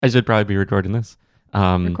I should probably be recording this.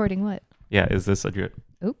 Recording what? Yeah, is this a good?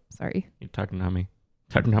 Oops, sorry. You're talking on me.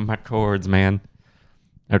 Talking on my chords, man.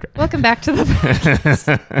 Okay. Welcome back to the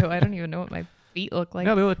podcast. Oh, I don't even know what my feet look like.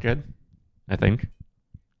 No, they look good. I think.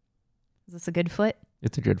 Is this a good foot?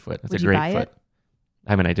 It's a good foot. It's Would a you great buy foot. it?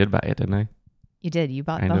 I mean, I did buy it, didn't I? You did. You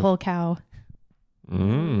bought Kind the of. whole cow.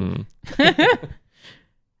 Mm.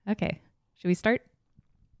 Okay. Should we start?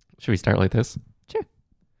 Should we start like this? Sure.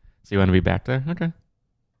 So you want to be back there? Okay.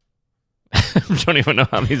 I don't even know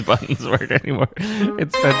how these buttons work anymore.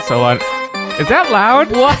 It's been so long. Is that loud?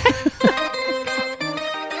 What?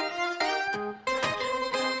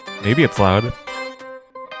 Maybe it's loud.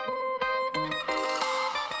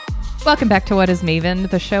 Welcome back to What is Maven,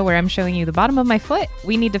 the show where I'm showing you the bottom of my foot.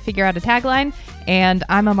 We need to figure out a tagline. And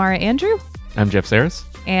I'm Amara Andrew. I'm Jeff Saris.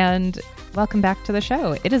 And welcome back to the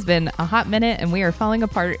show. It has been a hot minute and we are falling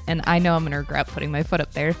apart. And I know I'm going to regret putting my foot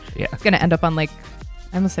up there. Yeah. It's going to end up on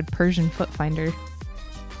I almost said Persian foot finder.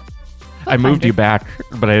 I moved you back,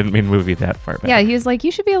 but I didn't mean move you that far back. Yeah, he was like,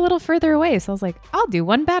 you should be a little further away. So I was like, I'll do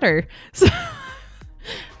one better. So,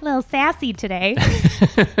 a little sassy today.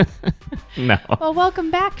 No. Well,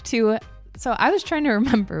 welcome back to... So I was trying to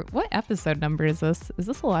remember, what episode number is this? Is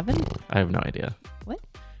this 11? I have no idea. What?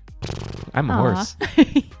 I'm a Aw. horse.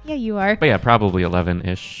 Yeah, you are. But yeah, probably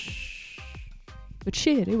 11-ish. But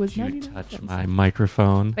shit, it was You 99 touch cents. my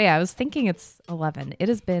microphone. But yeah, I was thinking it's 11. It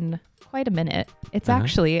has been quite a minute. It's Uh-huh.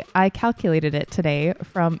 actually, I calculated it today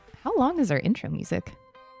from... How long is our intro music?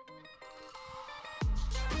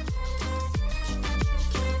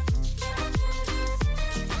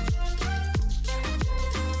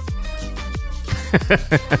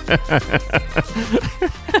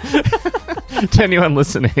 To anyone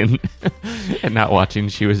listening and not watching,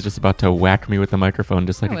 she was just about to whack me with the microphone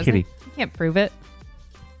just like I a wasn't. kitty. You can't prove it.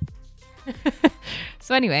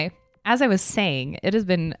 So anyway, as I was saying, it has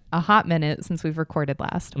been a hot minute since we've recorded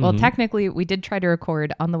last. Well, Mhm. technically, we did try to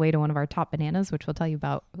record on the way to one of our top bananas, which we'll tell you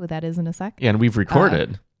about who that is in a sec. Yeah, and we've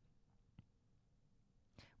recorded.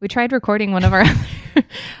 We tried recording one of our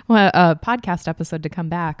podcast episode to come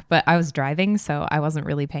back, but I was driving, so I wasn't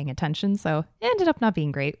really paying attention. So it ended up not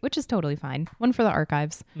being great, which is totally fine. One for the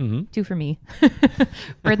archives, Mm-hmm. 2 for me.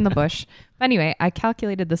 Bird in the bush. But anyway, I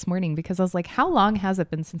calculated this morning because I was like, how long has it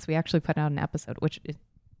been since we actually put out an episode?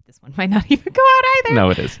 This one might not even go out either. No,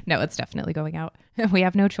 it is. No, it's definitely going out. We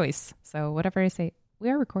have no choice. So whatever I say, we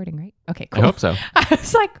are recording, right? Okay, I cool. hope so. I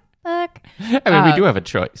was like, fuck. I mean, we do have a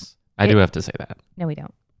choice. I do have to say that. No, we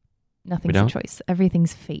don't. Nothing's don't? a choice.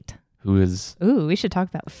 Everything's fate. Who is Ooh, we should talk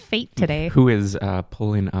about fate today. Who is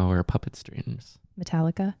pulling our puppet strings?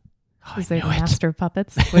 Metallica. Oh, Because I they're the knew it. master of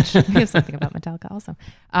puppets, which we have something about Metallica also.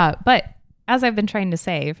 But as I've been trying to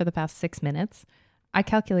say for the past 6 minutes, I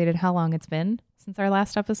calculated how long it's been since our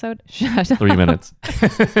last episode. Shut 3 up. minutes.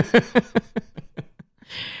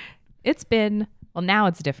 It's been, well, now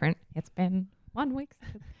it's different. It's been 1 week.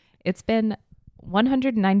 It's been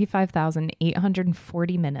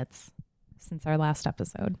 195,840 minutes since our last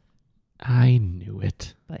episode. I knew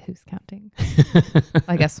it. But who's counting?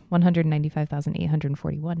 I guess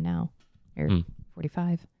 195,841 now. Or Hmm.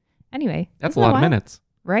 45. Anyway. That's isn't a that lot of wild? minutes.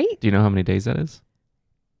 Right? Do you know how many days that is?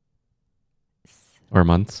 Or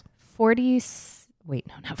months?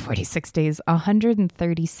 46 days.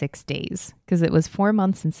 136 days. Because it was 4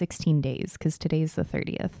 months and 16 days. Because today's the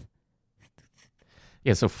 30th.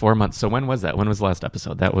 Yeah, so 4 months. So when was that? When was the last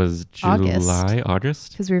episode? That was July,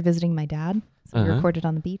 August? Because we were visiting my dad. So we Uh-huh. recorded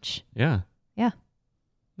on the beach. Yeah. Yeah.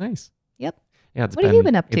 Nice. Yep. Yeah, it's What have you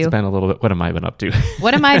been up to? It's been a little bit. What have I been up to?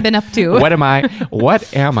 What have I been up to? What am I?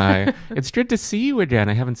 What am I? It's good to see you again.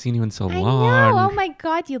 I haven't seen you in so I long. know. Oh my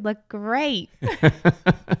God, you look great.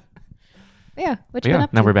 Yeah. What you Yeah, been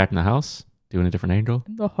up now to? we're back in the house, doing a different angle.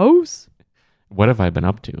 In the house. What have I been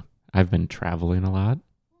up to? I've been traveling a lot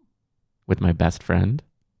with my best friend.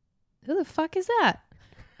 Who the fuck is that?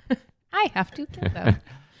 I have to kill them.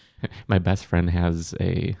 My best friend has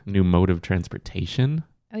a new mode of transportation.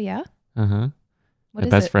 Oh, yeah? Uh-huh. What My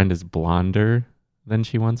is best it? friend is blonder than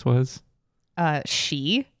she once was.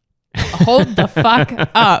 She? Hold the fuck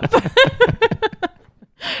up.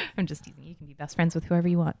 I'm just teasing. You can be best friends with whoever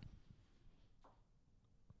you want.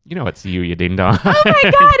 You know it's you ding dong. Oh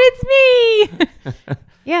my God, it's me.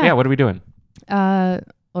 Yeah. Yeah, what are we doing? Well,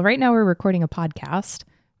 right now we're recording a podcast.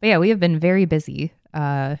 But yeah, we have been very busy.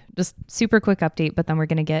 Just super quick update, but then we're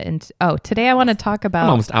going to get into... Oh, today I want to talk about... I'm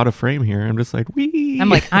almost out of frame here. I'm just like, wee.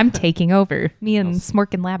 I'm taking over. Me and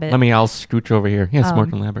Smork and Labbit. I'll scooch over here. Yeah,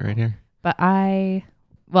 Smork and Labbit right here. But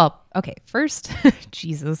well, okay, first,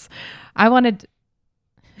 Jesus, I wanted...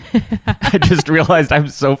 I just realized I'm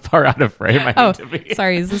so far out of frame. I need to be.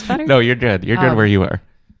 Sorry, is this better? No, you're good. You're good where you are.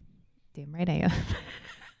 Damn right I am.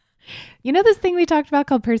 You know this thing we talked about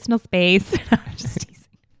called personal space? I'm just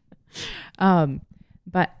teasing.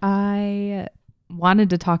 But I wanted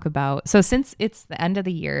to talk about, so since it's the end of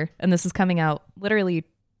the year, and this is coming out literally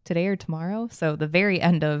today or tomorrow, so the very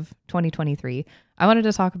end of 2023, I wanted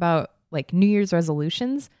to talk about like New Year's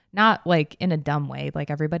resolutions, not like in a dumb way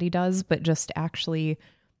like everybody does, but just actually,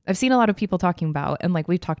 I've seen a lot of people talking about, and like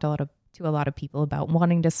we've talked to a lot of people about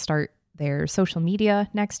wanting to start their social media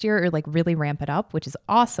next year or like really ramp it up, which is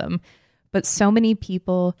awesome. But so many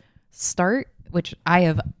people start, which I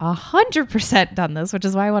have 100% done this, which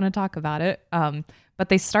is why I want to talk about it. But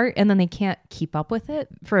they start and then they can't keep up with it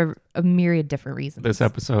for a myriad different reasons. This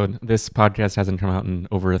podcast hasn't come out in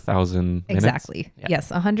over 1,000 minutes. Exactly. Yeah. Yes.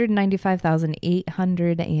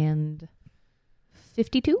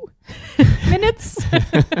 195,852 minutes.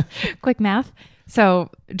 Quick math. So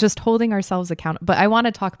just holding ourselves accountable. But I want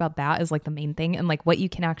to talk about that as like the main thing and like what you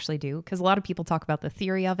can actually do. Because a lot of people talk about the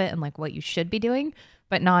theory of it and like what you should be doing,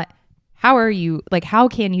 but not how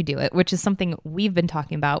can you do it? Which is something we've been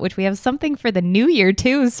talking about, which we have something for the new year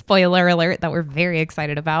too. Spoiler alert, that we're very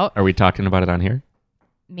excited about. Are we talking about it on here?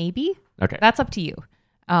 Maybe. Okay. That's up to you.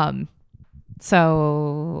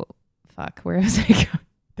 So fuck, where was I going?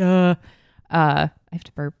 Duh. I have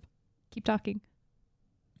to burp. Keep talking.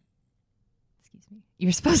 Excuse me.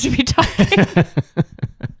 You're supposed to be talking.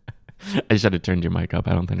 I should have turned your mic up.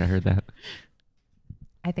 I don't think I heard that.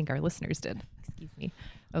 I think our listeners did. Excuse me.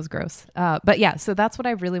 That was gross. But yeah, so that's what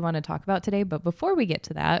I really want to talk about today. But before we get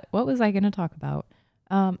to that, what was I going to talk about?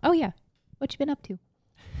 Oh yeah. What you been up to?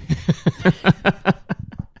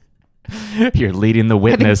 You're leading the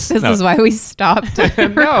witness. This is why we stopped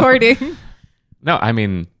recording. No, I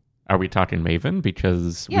mean, are we talking Maven?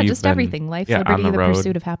 Because yeah, just everything. Life, liberty, the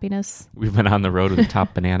pursuit of happiness. We've been on the road with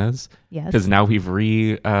Top Bananas. Yes. Because now we've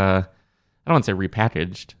I don't want to say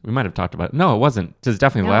repackaged. We might have talked about it. No, it wasn't. Because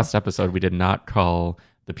definitely the last episode, we did not call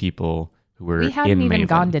the people who were in Maven. We hadn't even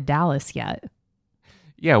gone to Dallas yet.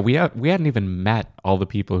 Yeah, we hadn't even met all the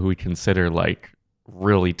people who we consider like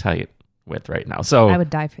really tight with right now. So I would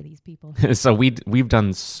die for these people. So we've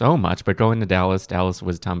done so much, but going to Dallas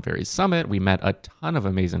was Tom Ferry's summit. We met a ton of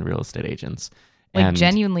amazing real estate agents. Like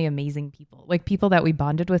genuinely amazing people. Like people that we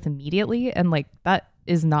bonded with immediately. And like that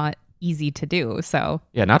is not easy to do. So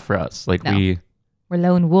yeah, not for us. Like no. We're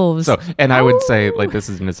lone wolves. So, and I would say like, this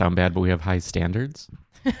is going to sound bad, but we have high standards.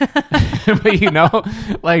 But you know,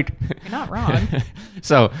 like you're not wrong.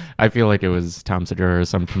 So I feel like it was Tom Segura or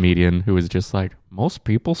some comedian who was just like, most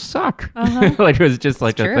people suck. Uh-huh. Like it was just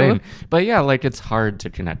like a thing. But yeah, like it's hard to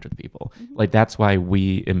connect with people. Mm-hmm. Like that's why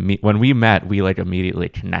when we met, we like immediately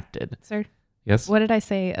connected. Sir. Yes. What did I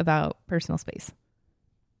say about personal space?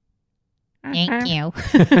 Thank you.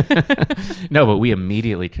 No, but we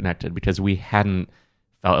immediately connected because we hadn't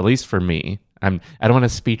felt, at least for me, I don't want to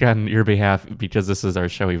speak on your behalf because this is our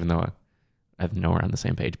show, even though I know we're on the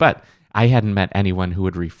same page, but I hadn't met anyone who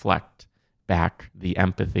would reflect back the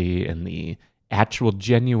empathy and the actual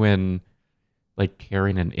genuine like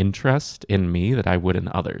caring and interest in me that I would in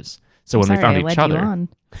others. So when we found each other,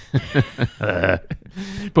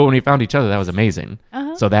 but when we found each other, that was amazing.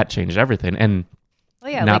 Uh-huh. So that changed everything. And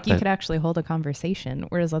well, yeah, like you could actually hold a conversation,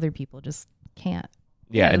 whereas other people just can't.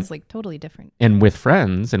 Yeah, it's like totally different. And with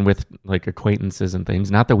friends and with like acquaintances and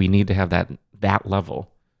things, not that we need to have that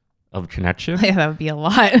level of connection. Yeah, that would be a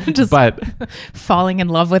lot. Just but falling in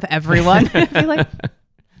love with everyone. Be like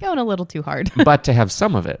going a little too hard. But to have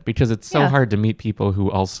some of it, because it's so hard to meet people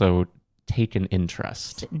who also take an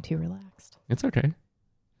interest. Sitting too relaxed. It's okay.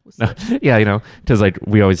 No, yeah, you know, because like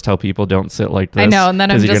we always tell people, don't sit like this. I know, and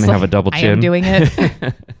then I'm just you're gonna have a double chin. I am doing it.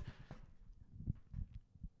 What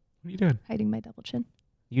are you doing? Hiding my double chin.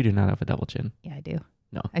 You do not have a double chin. Yeah, I do.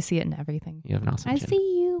 No, I see it in everything. You have an awesome chin. I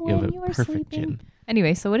see you when you are sleeping. Chin.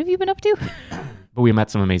 Anyway, so what have you been up to? But we met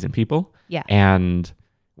some amazing people. Yeah, and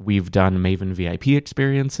we've done Maven VIP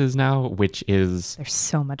experiences now, which is they're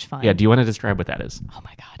so much fun. Yeah, do you want to describe what that is? Oh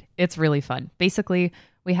my god, it's really fun. Basically,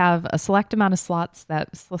 we have a select amount of slots that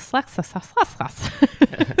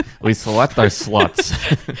we select our slots.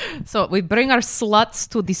 So we bring our sluts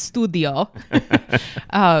to the studio.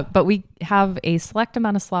 But we have a select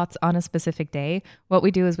amount of slots on a specific day. What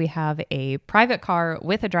we do is we have a private car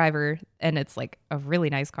with a driver, and it's like a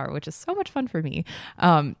really nice car, which is so much fun for me.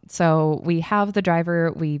 So we have the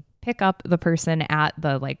driver, we pick up the person at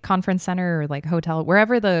the like conference center or like hotel,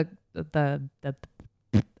 wherever the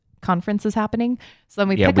conference is happening. So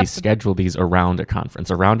then we schedule these around a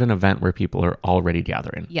conference, around an event where people are already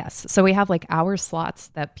gathering. Yes. So we have like hour slots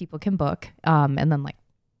that people can book. And then like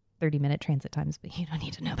 30-minute transit times, but you don't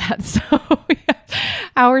need to know that. So we have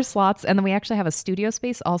hour slots. And then we actually have a studio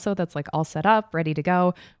space also that's like all set up, ready to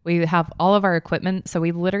go. We have all of our equipment. So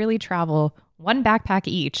we literally travel one backpack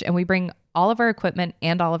each and we bring all of our equipment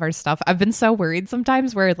and all of our stuff. I've been so worried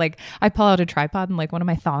sometimes where like I pull out a tripod and like one of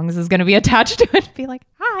my thongs is going to be attached to it and be like,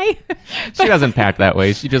 hi. She doesn't pack that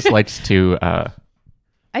way. She just likes to...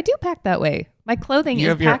 I do pack that way. My clothing You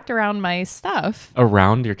is have your- packed around my stuff.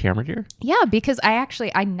 around your camera gear? Yeah, because I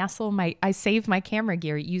save my camera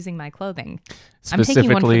gear using my clothing. I'm taking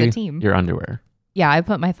one for Specifically, the team. your underwear. Yeah, I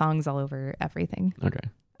put my thongs all over everything. Okay.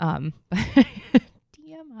 TMI.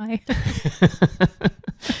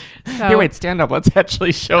 So, Here, wait, stand up. Let's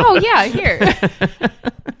actually show oh them. yeah, here.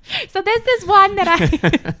 So this is one that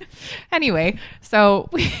I anyway, so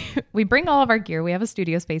we bring all of our gear. We have a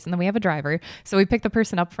studio space and then we have a driver. So we pick the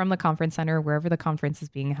person up from the conference center, wherever the conference is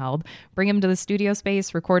being held, bring him to the studio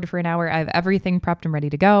space, record for an hour. I have everything prepped and ready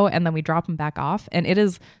to go. And then we drop him back off. And it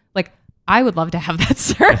is like, I would love to have that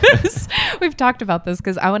service. We've talked about this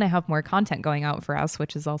because I want to have more content going out for us,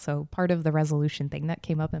 which is also part of the resolution thing that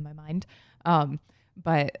came up in my mind.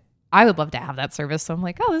 But I would love to have that service. So I'm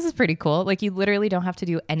like, oh, this is pretty cool. Like you literally don't have to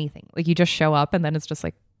do anything. Like you just show up and then it's just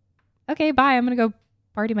like, okay, bye. I'm going to go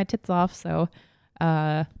party my tits off. So,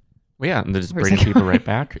 Well, yeah, and they're just Where's bringing it people right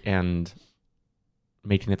back and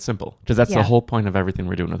making it simple. Because that's Yeah. the whole point of everything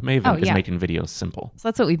we're doing with Maven Oh, is yeah. making videos simple. so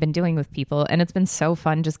that's what we've been doing with people. And it's been so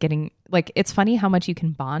fun just getting like, it's funny how much you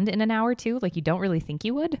can bond in an hour too. Like you don't really think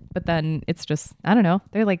you would, but then it's just, I don't know.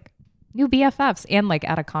 They're like new BFFs. And like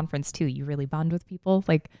at a conference too, you really bond with people.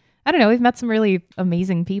 Like, I don't know. We've met some really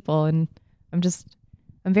amazing people and I'm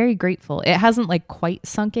very grateful. It hasn't like quite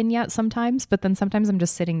sunk in yet sometimes, but then sometimes I'm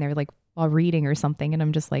just sitting there like while reading or something and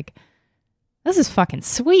I'm just like, this is fucking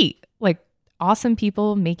sweet. Like awesome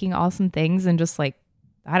people making awesome things and just like,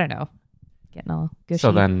 I don't know, getting all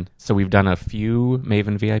gushy. So we've done a few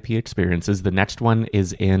Maven VIP experiences. The next one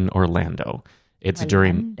is in Orlando. It's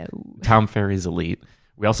during Tom Ferry's Elite.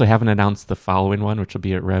 We also haven't announced the following one, which will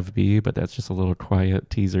be at Rev B, but that's just a little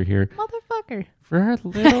quiet teaser here. Motherfucker.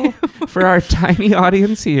 For our tiny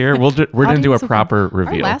audience here, we're going to do a Audience of- proper Our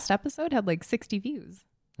reveal. last episode had like 60 views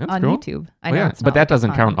That's on cool. YouTube. I Oh, know yeah, it's but not that like a doesn't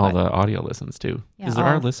ton, count all but the audio listens too, Yeah, because there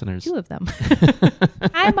are all listeners. 2 of them.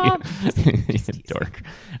 Hi, Mom. Dork.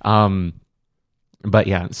 But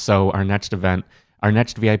yeah, so our next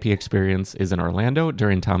VIP experience is in Orlando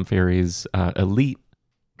during Tom Ferry's Elite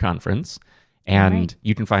conference. And Right.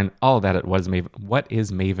 you can find all of that at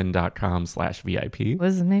whatismaven.com/VIP. What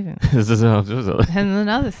is amazing? And And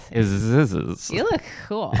another thing. You look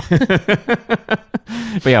cool.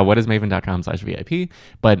 But yeah, whatismaven.com/VIP.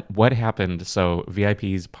 But what happened? So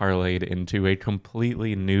VIPs parlayed into a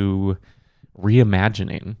completely new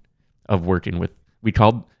reimagining of working with. We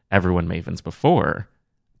called everyone Mavens before,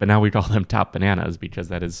 but now we call them Top Bananas because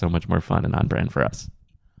that is so much more fun and on brand for us.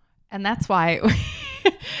 And that's why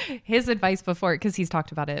his advice before, because he's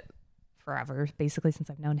talked about it forever, basically since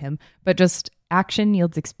I've known him, but just action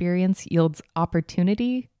yields experience, yields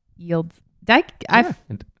opportunity, yields. I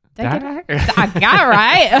got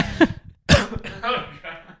right.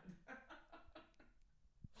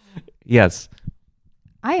 Yes.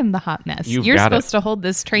 I am the hot mess. You've You're got supposed to hold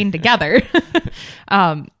this train together.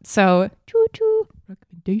 So choo choo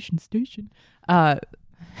recommendation station.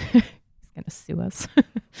 He's gonna sue us.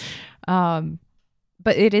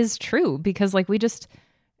 But it is true because like we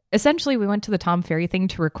went to the Tom Ferry thing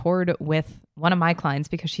to record with one of my clients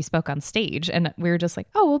because she spoke on stage and we were just like,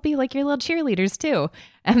 oh, we'll be like your little cheerleaders too.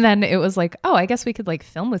 And then it was like, oh, I guess we could like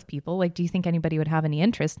film with people. Like, do you think anybody would have any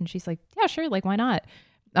interest? And she's like, yeah, sure. Like, why not?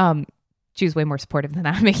 She was way more supportive than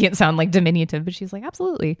that, making it sound like diminutive, but she's like,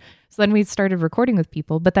 absolutely. So then we started recording with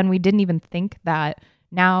people, but then we didn't even think that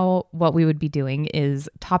now what we would be doing is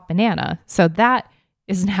Top Banana. So that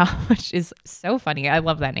is now, which is so funny. I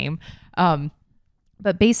love that name.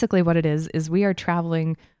 But basically what it is we are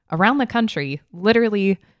traveling around the country,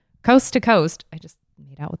 literally coast to coast. I just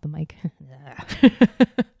made out with the mic.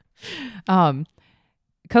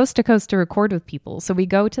 Coast to coast to record with people. So we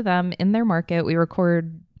go to them in their market. We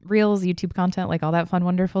record reels, YouTube content, like all that fun,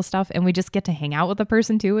 wonderful stuff. And we just get to hang out with the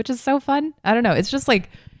person too, which is so fun. I don't know. It's just like,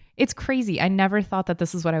 it's crazy. I never thought that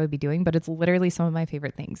this is what I would be doing, but it's literally some of my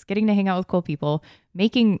favorite things. Getting to hang out with cool people,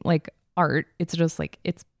 making like art. It's just like,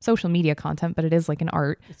 it's social media content, but it is like an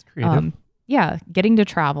art. It's creative. Yeah. Getting to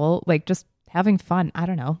travel, like just having fun. I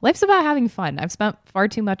don't know. Life's about having fun. I've spent far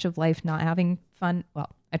too much of life not having fun. Well,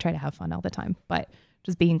 I try to have fun all the time, but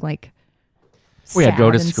just being like,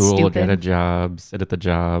 Go to sad and school, stupid, get a job, sit at the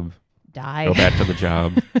job, die. go back to the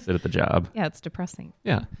job, sit at the job. Yeah, it's depressing.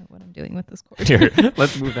 Yeah. What I'm doing with this course. Here,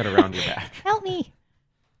 let's move that around your back. Help me.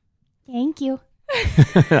 Thank you.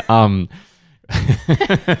 um,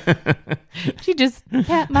 She just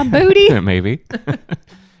pat my booty. maybe.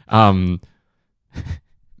 um,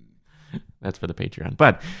 that's for the Patreon.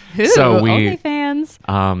 But Ooh, so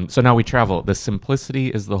OnlyFans. So now we travel. The simplicity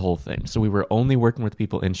is the whole thing. So we were only working with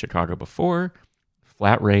people in Chicago before.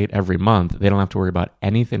 Flat rate every month. They don't have to worry about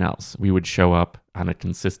anything else. We would show up on a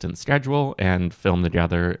consistent schedule and film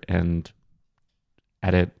together and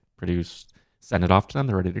edit, produce, send it off to them.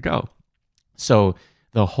 They're ready to go. So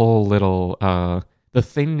the whole little, the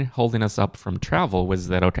thing holding us up from travel was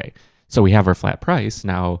that, okay, so we have our flat price.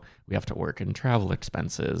 Now we have to work in travel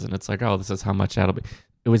expenses. And it's like, oh, this is how much that'll be.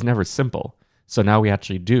 It was never simple. So now we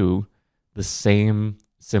actually do the same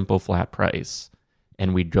simple flat price.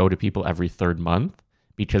 And we go to people every third month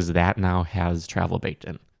because that now has travel baked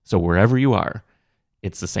in. So wherever you are,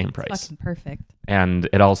 it's the same price. Fucking perfect. And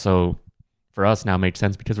it also, for us now, makes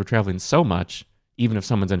sense because we're traveling so much. Even if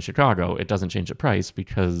someone's in Chicago, it doesn't change the price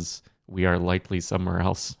because we are likely somewhere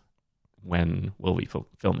else when we'll be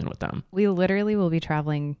filming with them. We literally will be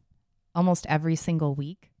traveling almost every single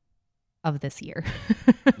week of this year.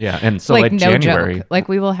 Yeah. And so like no January. joke. Like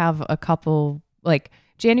we will have a couple, like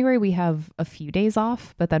January, we have a few days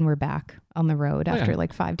off, but then we're back on the road after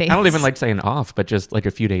like 5 days. I don't even like saying off, but just like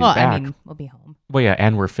a few days well, back. I mean, we'll be home. Well, yeah.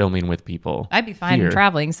 And we're filming with people. I'd be fine here.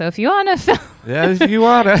 traveling. So if you want to film. Yeah, if you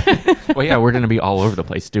want to. Well, yeah, we're going to be all over the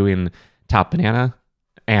place doing Top Banana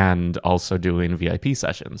and also doing VIP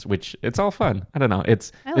sessions, which it's all fun. I don't know.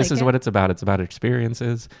 This is what it's about. It's about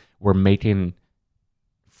experiences. We're making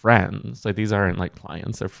friends. Like these aren't like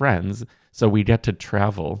clients, they're friends. So we get to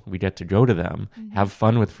travel, we get to go to them, have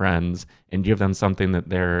fun with friends, and give them something that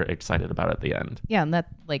they're excited about at the end. Yeah, and that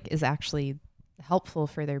like is actually helpful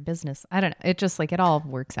for their business. I don't know. It just like it all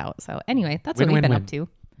works out. So anyway, that's what we've been up to.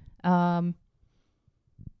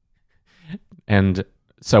 And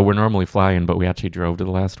so we're normally flying, but we actually drove to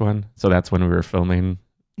the last one. So that's when we were filming.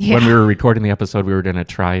 Yeah. When we were recording the episode, we were going to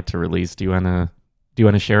try to release. Do you want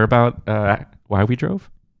to share about why we drove?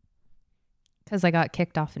 Because I got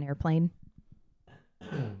kicked off an airplane.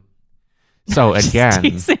 So Just again,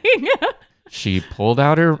 teasing. she pulled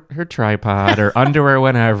out her tripod, her underwear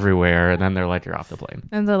went everywhere, and then they're like, you're off the plane.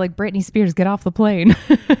 And they're like, Britney Spears, get off the plane.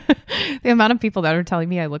 The amount of people that are telling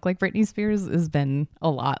me I look like Britney Spears has been a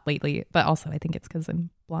lot lately. But also I think it's because I'm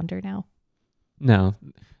blonder now. No.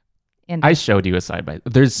 And I showed you a side by.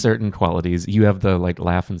 There's certain qualities. You have the like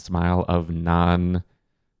laugh and smile of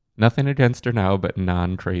nothing against her now, but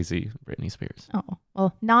non-crazy Britney Spears. Oh,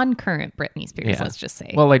 well, non-current Britney Spears, Yeah. let's just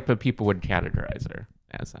say. Well, like, but people would categorize her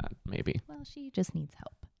as that, maybe. Well, she just needs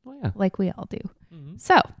help. Well, yeah. Like we all do. Mhm.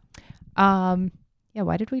 So, yeah,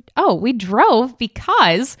 why did we? Oh, we drove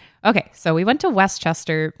because, okay, so we went to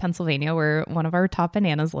Westchester, Pennsylvania, where one of our top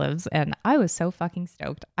bananas lives, and I was so fucking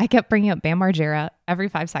stoked. I kept bringing up Bam Margera every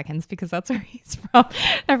 5 seconds because that's where he's from.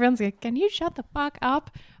 Everyone's like, can you shut the fuck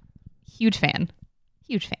up? Huge fan.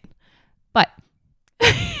 But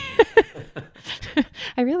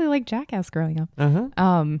I really liked Jackass growing up.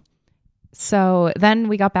 Uh-huh. So then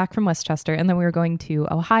we got back from Westchester, and then we were going to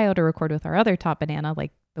Ohio to record with our other top banana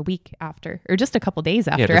like the week after, or just a couple days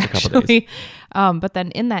after, just a couple actually. days. But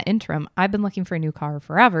then in that interim, I've been looking for a new car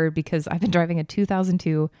forever because I've been driving a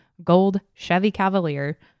 2002 gold Chevy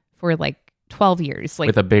Cavalier for like 12 years. Like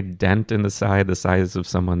With a big dent in the side, the size of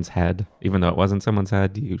someone's head, even though it wasn't someone's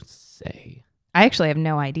head, you say. I actually have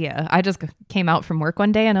no idea. I just came out from work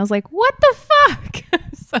one day and I was like, what the fuck?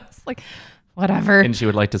 So I was like, whatever. And she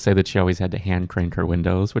would like to say that she always had to hand crank her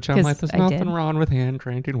windows, which I'm 'Cause like, there's I nothing did. wrong with hand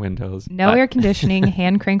cranking windows. No But- air conditioning,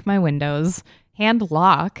 hand crank my windows, hand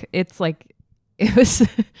lock. It's like, it was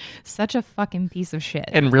such a fucking piece of shit.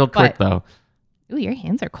 And real quick, But- though. Ooh, your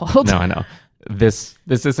hands are cold. No, I know. This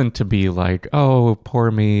isn't to be like, oh,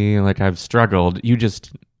 poor me, like I've struggled.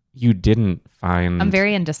 You didn't find. I'm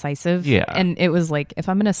very indecisive. Yeah. And it was like, if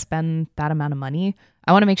I'm going to spend that amount of money,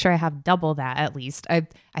 I want to make sure I have double that at least. I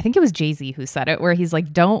think it was Jay-Z who said it, where he's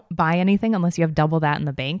like, don't buy anything unless you have double that in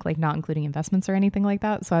the bank, like not including investments or anything like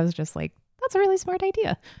that. So I was just like, that's a really smart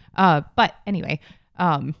idea. But anyway,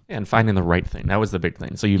 and finding the right thing. That was the big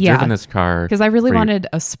thing. So you've Yeah. driven this car. because I really for your- wanted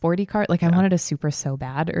a sporty car. Like I wanted a Supra so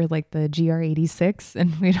bad, or like the GR86,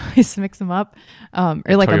 and we'd always mix them up. Or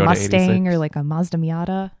like a Toyota Mustang 86. or like a Mazda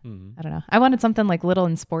Miata. Mhm. I don't know. I wanted something like little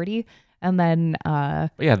and sporty. And then But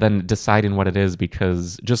yeah, then deciding what it is,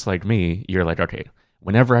 because just like me, you're like, okay,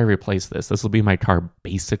 whenever I replace this will be my car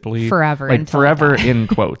basically forever. like until I forever die. in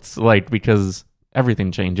quotes, like because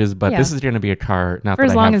everything changes. But Yeah. this is going to be a car not for that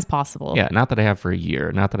as I long have, as possible. yeah, not that I have for a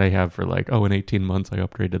year, not that I have for like, oh, in 18 months I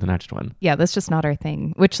upgrade to the next one. Yeah, that's just not our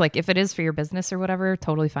thing. Which, like, if it is for your business or whatever,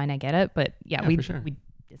 totally fine. I get it. But yeah, Yeah, we for sure. we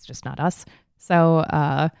it's just not us.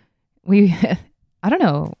 So we, I don't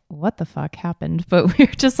know what the fuck happened, but we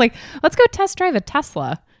were just like, let's go test drive a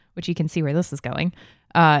Tesla, which you can see where this is going.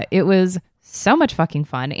 It was so much fucking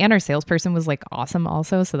fun. And our salesperson was like awesome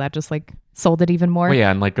also. So that just like sold it even more. Well,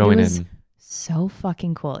 yeah. And like going in. So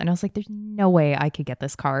fucking cool. And I was like, there's no way I could get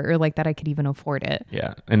this car or like that I could even afford it.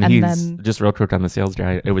 Yeah. And he's just real quick on the sales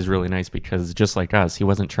guy. It was really nice because just like us, he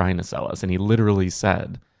wasn't trying to sell us. And he literally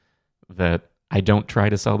said that I don't try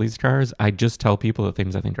to sell these cars. I just tell people the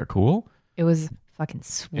things I think are cool. It was fucking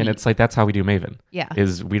sweet. And it's like, that's how we do Maven. Yeah.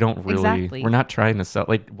 Is we don't really, we're not trying to sell,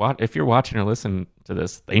 like, if you're watching or listening to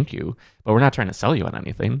this, thank you. But we're not trying to sell you on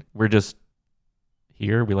anything. We're just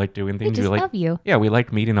here. We like doing things. We just love you. Yeah, we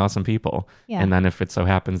like meeting awesome people. Yeah. And then if it so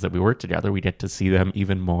happens that we work together, we get to see them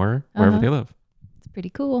even more wherever they live. It's pretty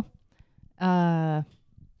cool. So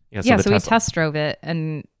Tesla. we test drove it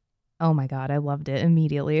and oh my God, I loved it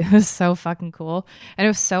immediately. It was so fucking cool. And it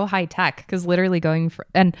was so high tech because literally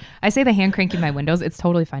and I say the hand cranking my windows, it's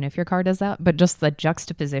totally fine if your car does that, but just the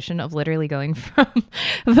juxtaposition of literally going from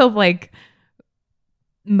the like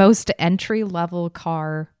most entry level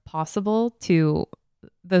car possible to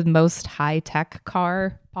the most high tech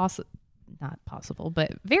car not possible,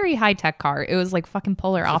 but very high tech car. It was like fucking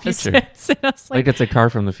polar opposites. And I was like it's a car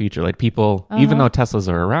from the future. Like people, even though Teslas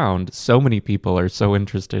are around, so many people are so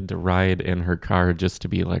interested to ride in her car just to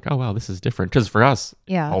be like, oh wow, this is different. Because for us,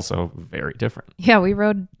 also very different. Yeah, we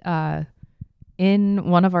rode in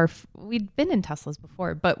one of we'd been in Teslas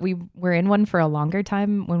before, but we were in one for a longer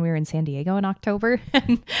time when we were in San Diego in October,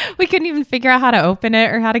 and we couldn't even figure out how to open it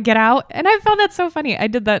or how to get out. And I found that so funny. I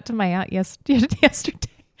did that to my aunt yesterday.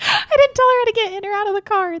 I didn't tell her how to get in or out of the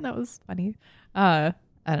car, and that was funny. I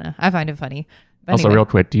don't know. I find it funny. But also, anyway. real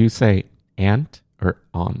quick, do you say aunt or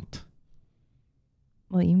aunt?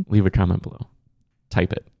 Well, you leave a comment below.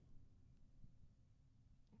 Type it.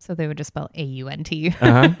 So they would just spell AUNT.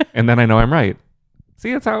 And then I know I'm right.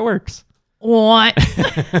 See, that's how it works. What?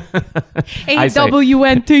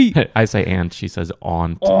 AWNT. I say aunt. She says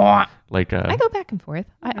aunt. Like I go back and forth.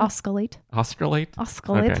 I oscillate. Oscillate?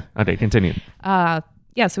 Oscillate. Okay, continue.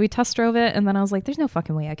 Yeah, so we test drove it, and then I was like, there's no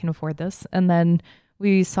fucking way I can afford this. And then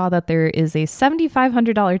we saw that there is a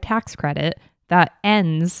 $7,500 tax credit that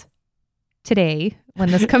ends today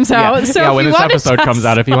when this comes out. So when this episode comes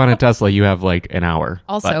out, if you want a Tesla, you have like an hour.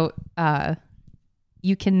 Also,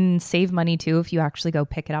 you can save money too if you actually go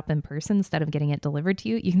pick it up in person instead of getting it delivered to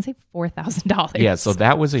you. You can save $4,000. Yeah, so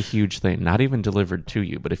that was a huge thing. Not even delivered to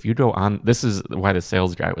you, but if you go on, this is why the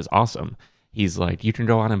sales guy was awesome. He's like, you can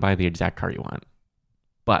go on and buy the exact car you want.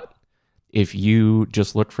 But if you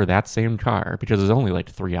just look for that same car, because there's only like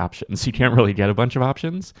 3 options, you can't really get a bunch of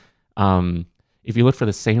options. If you look for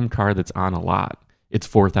the same car that's on a lot, it's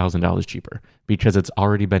 $4,000 cheaper because it's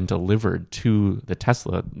already been delivered to the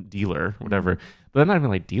Tesla dealer, whatever. But they're not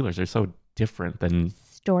even like dealers. They're so different than...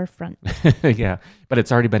 Storefront. Yeah, but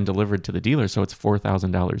it's already been delivered to the dealer, so it's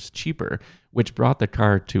 $4,000 cheaper, which brought the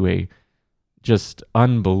car to a just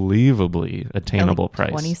unbelievably attainable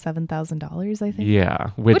price. $27,000, I think.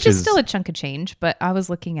 Yeah. Which is still a chunk of change, but I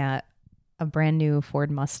was looking at a brand new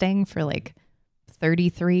Ford Mustang for like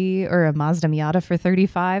 33 or a Mazda Miata for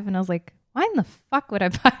 35, and I was like, why in the fuck would I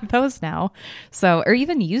buy those now? So, or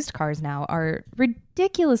even used cars now are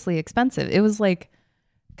ridiculously expensive. It was like,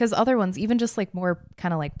 because other ones, even just like more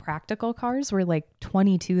kind of like practical cars were like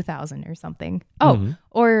 22,000 or something.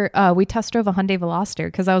 Or we test drove a Hyundai Veloster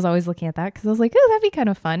because I was always looking at that because I was like, oh, that'd be kind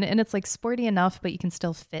of fun. And it's like sporty enough, but you can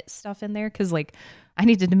still fit stuff in there because like I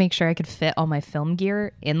needed to make sure I could fit all my film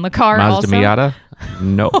gear in the car. Mazda Miata?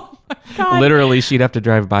 No. Oh my God. Literally, she'd have to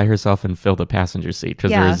drive by herself and fill the passenger seat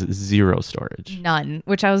because there's zero storage. None,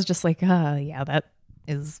 which I was just like, yeah, that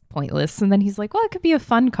is pointless. And then he's like, well, it could be a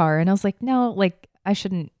fun car. And I was like, no, like I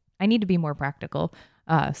need to be more practical.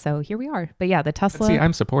 So here we are. But yeah, the Tesla. See,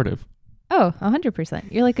 I'm supportive. Oh,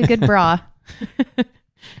 100%. You're like a good bra.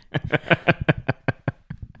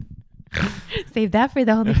 Save that for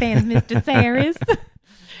the OnlyFans, Mr. Cyrus.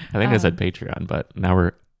 I think I said Patreon, but now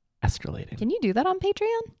we're escalating. Can you do that on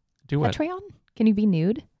Patreon? Do what? Patreon? Can you be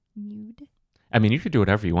nude? I mean, you could do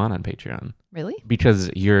whatever you want on Patreon. Really?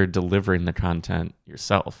 Because you're delivering the content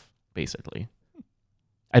yourself, basically.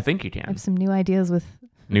 I think you can. I have some new ideas with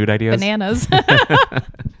nude ideas. Bananas.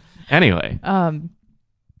 Anyway. Yeah,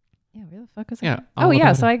 where the fuck was I? Yeah. Oh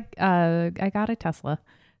yeah, so I got a Tesla.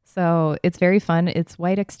 So it's very fun. It's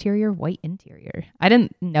white exterior, white interior. I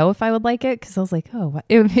didn't know if I would like it because I was like, oh, what?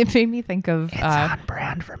 It made me think of... It's on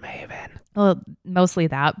brand for Maven. Well, mostly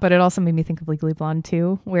that, but it also made me think of Legally Blonde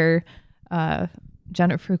 2, where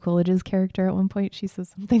Jennifer Coolidge's character at one point, she says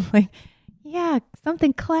something like, yeah,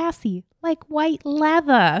 something classy, like white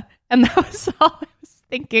leather. And that was all I was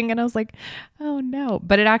thinking. And I was like, oh no.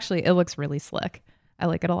 But it looks really slick. I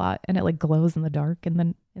like it a lot. And it like glows in the dark and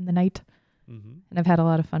then in the night. Mm-hmm. And I've had a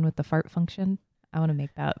lot of fun with the fart function. I want to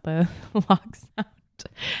make that the lock sound.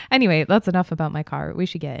 Anyway, that's enough about my car. We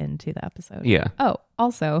should get into the episode. Yeah. Oh,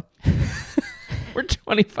 also, We're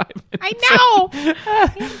 25 minutes. I know. I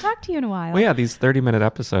haven't talked to you in a while. Well, yeah, these 30-minute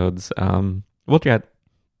episodes, we'll get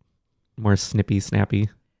more snappy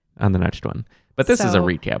on the next one. But this is a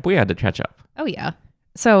recap. We had to catch up. Oh, yeah.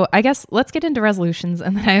 So I guess let's get into resolutions,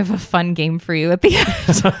 and then I have a fun game for you at the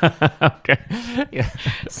end. Okay. Yeah.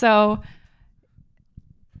 So,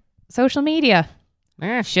 social media.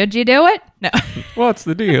 Should you do it? No. What's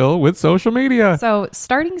the deal with social media? So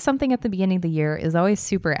starting something at the beginning of the year is always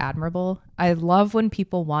super admirable. I love when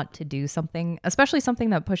people want to do something, especially something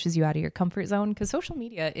that pushes you out of your comfort zone, because social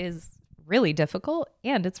media is really difficult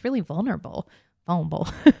and it's really vulnerable.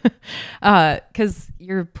 Because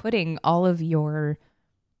you're putting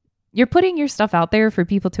your stuff out there for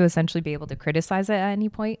people to essentially be able to criticize it at any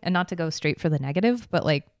point, and not to go straight for the negative, but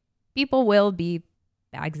like people will be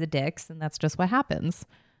bags of dicks, and that's just what happens.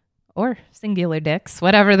 Or singular dicks,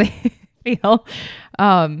 whatever they feel.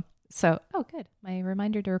 So, oh, good. My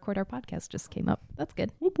reminder to record our podcast just came up. That's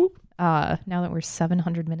good. Whoop, whoop. Now that we're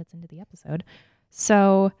 700 minutes into the episode.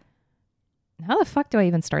 So, how the fuck do I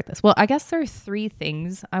even start this? Well, I guess there are 3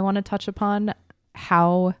 things I want to touch upon.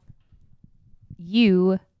 How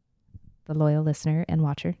you, the loyal listener and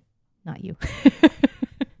watcher, not you,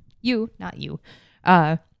 not you,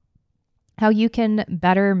 how you can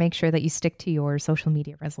better make sure that you stick to your social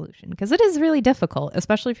media resolution, because it is really difficult,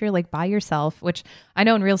 especially if you're like by yourself, which I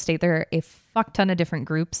know in real estate there are a fuck ton of different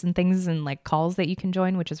groups and things and like calls that you can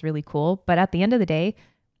join, which is really cool. But at the end of the day,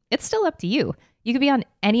 it's still up to you. You could be on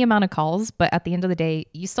any amount of calls, but at the end of the day,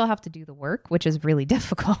 you still have to do the work, which is really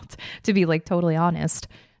difficult, to be like totally honest.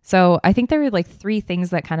 So I think there are like 3 things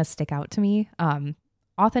that kind of stick out to me.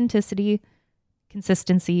 Authenticity,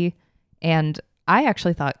 consistency, and I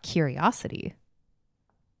actually thought curiosity.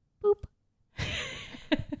 Boop.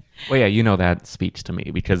 Well, yeah, you know that speech to me,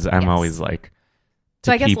 because I'm always like...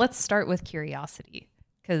 So I guess let's start with curiosity,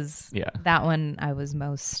 because Yeah. that one I was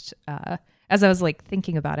most... as I was like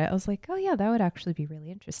thinking about it, I was like, oh yeah, that would actually be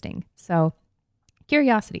really interesting. So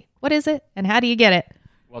curiosity, what is it and how do you get it?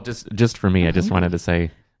 Well, just for me, I just wanted to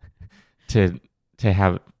say to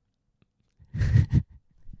have...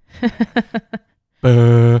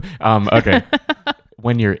 Okay.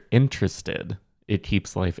 When you're interested, it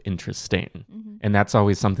keeps life interesting. Mm-hmm. And that's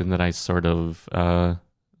always something that I sort of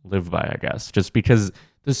live by, I guess, just because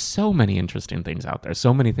there's so many interesting things out there,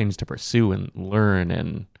 so many things to pursue and learn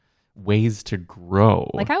and ways to grow.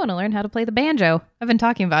 Like I want to learn how to play the banjo. I've been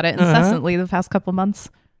talking about it incessantly the past couple months.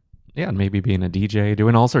 Yeah, and maybe being a DJ,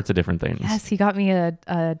 doing all sorts of different things. Yes, he got me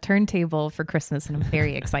a turntable for Christmas, and I'm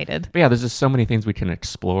very excited. But yeah, there's just so many things we can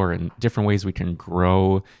explore and different ways we can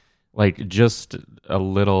grow. Like, just a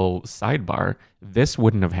little sidebar, this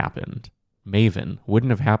wouldn't have happened. Maven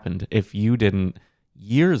wouldn't have happened if you didn't,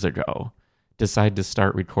 years ago, decide to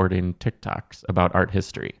start recording TikToks about art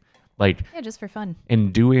history. Like, Yeah, just for fun.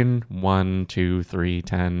 and doing 1, 2, 3,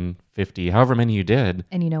 10, 50, however many you did.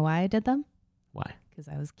 And you know why I did them? Why? Because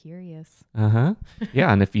I was curious.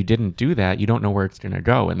 Yeah, and if you didn't do that, you don't know where it's going to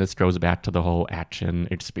go. And this goes back to the whole action,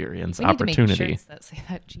 experience, We need to opportunity. make shirts that say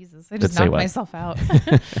that. Jesus, I just say knocked what? myself out.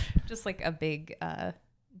 Just like a big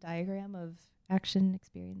diagram of action,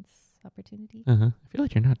 experience, opportunity. I feel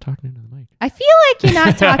like you're not talking into the mic. I feel like you're not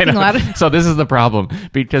I talking know. loud. So this is the problem,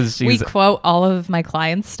 because We she's quote all of my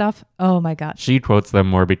clients' stuff. Oh my gosh. she quotes them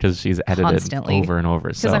more because she's edited Constantly. over and over.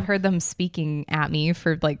 Because So I've heard them speaking at me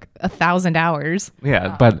for like 1,000 hours.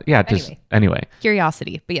 yeah, but yeah, just anyway.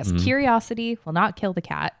 Curiosity. But yes, curiosity will not kill the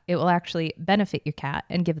cat. It will actually benefit your cat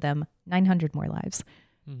and give them 900 more lives.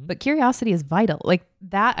 But curiosity is vital. Like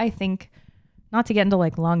that, I think, not to get into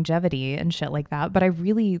like longevity and shit like that, but I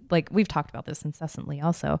really like, we've talked about this incessantly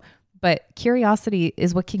also, but curiosity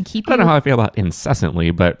is what can keep I don't know how I feel about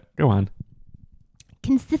incessantly, but go on.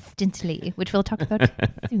 consistently, which we'll talk about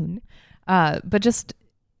soon. But just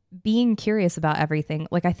being curious about everything.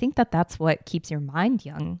 Like, I think that that's what keeps your mind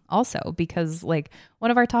young also, because like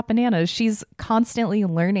one of our top bananas, she's constantly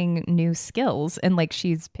learning new skills, and like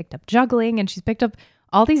she's picked up juggling and she's picked up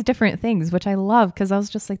all these different things, which I love, because I was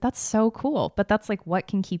just like, that's so cool. But that's like what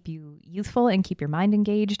can keep you youthful and keep your mind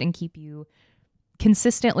engaged and keep you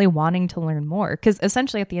consistently wanting to learn more. Because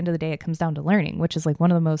essentially at the end of the day, it comes down to learning, which is like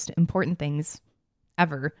one of the most important things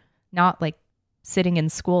ever. Not like sitting in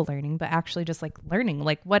school learning, but actually just like learning,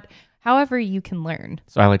 like however you can learn.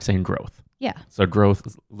 So I like saying growth. Yeah. So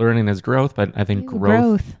learning is growth, but I think Ew,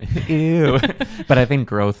 growth. Ew. But I think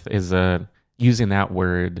growth is using that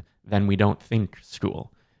word. Then we don't think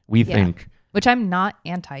school. We think. Which I'm not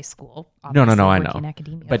anti-school. No, I worked know. in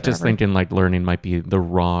academia But just forever. thinking like learning might be the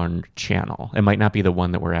wrong channel. It might not be the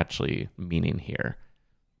one that we're actually meaning here.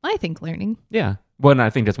 I think learning. Yeah. Well, and I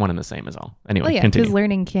think it's one and the same as all. Anyway, Well, yeah, continue. because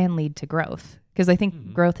learning can lead to growth. Because I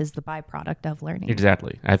think growth is the byproduct of learning.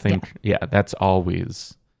 Exactly. I think, that's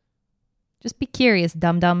always. Just be curious,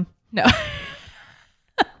 dum-dum. No.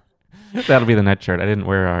 That'll be the next shirt. I didn't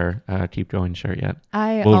wear our Keep Going shirt yet.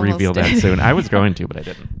 I We'll almost reveal that did. soon. I was going to, but I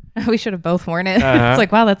didn't. We should have both worn it. Uh-huh. It's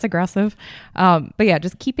like, wow, that's aggressive. But yeah,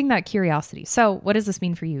 just keeping that curiosity. So what does this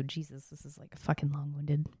mean for you? Jesus, this is like a fucking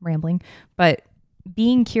long-winded rambling. But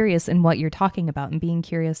being curious in what you're talking about and being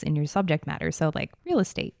curious in your subject matter. So like real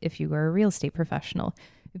estate, if you were a real estate professional,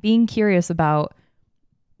 being curious about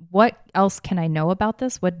what else can I know about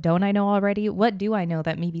this? What don't I know already? What do I know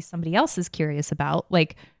that maybe somebody else is curious about?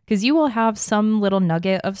 Like, because you will have some little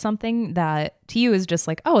nugget of something that to you is just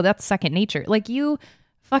like, oh, that's second nature. Like you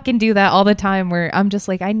fucking do that all the time where I'm just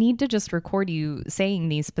like, I need to just record you saying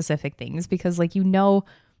these specific things because like,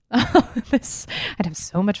 this, I'd have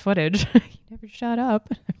so much footage. You never shut up.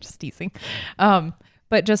 I'm just teasing.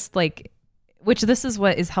 But just like, which this is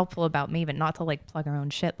what is helpful about Maven, not to like plug our own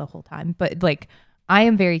shit the whole time, but like, I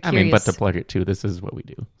am very curious. I mean, but to plug it too, this is what we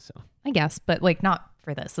do. So I guess, but like not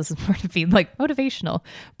for this. This is more to be like motivational.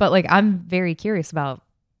 But like I'm very curious about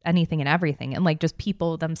anything and everything and like just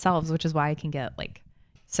people themselves, which is why I can get like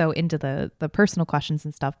so into the personal questions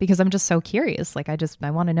and stuff because I'm just so curious. Like I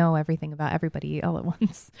want to know everything about everybody all at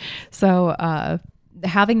once. So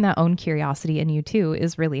having that own curiosity in you too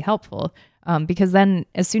is really helpful because then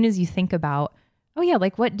as soon as you think about oh yeah,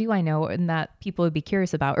 like what do I know and that people would be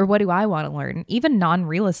curious about or what do I want to learn, even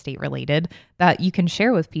non-real estate related that you can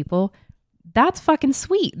share with people, that's fucking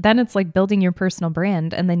sweet. Then it's like building your personal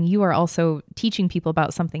brand and then you are also teaching people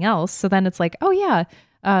about something else. So then it's like, oh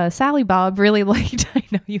yeah, Sally Bob really liked, I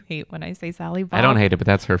know you hate when I say Sally Bob. I don't hate it, but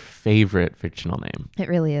that's her favorite fictional name. It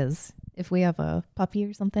really is. If we have a puppy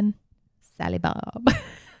or something, Sally Bob.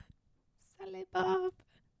 Sally Bob.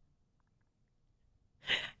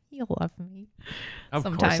 You love me. Of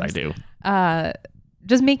Sometimes. course I do.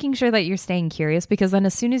 Just making sure that you're staying curious because then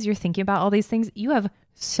as soon as you're thinking about all these things, you have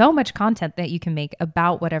so much content that you can make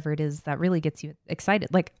about whatever it is that really gets you excited.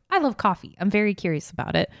 Like I love coffee. I'm very curious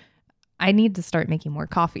about it. I need to start making more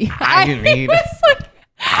coffee. I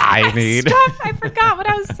forgot what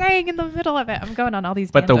I was saying in the middle of it. I'm going on all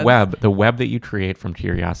these But tangents. the web that you create from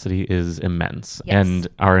curiosity is immense. Yes.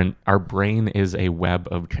 And our brain is a web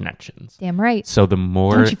of connections. Damn right. So the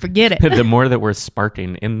more Don't you forget it. the more that we're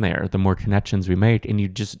sparking in there, the more connections we make and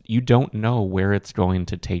you don't know where it's going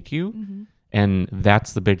to take you. Mm-hmm. And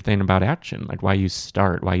that's the big thing about action, like why you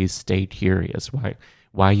start, why you stay curious,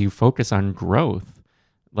 why you focus on growth.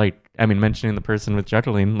 Like, I mean, mentioning the person with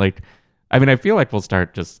juggling, like, I mean, I feel like we'll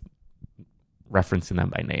start just referencing them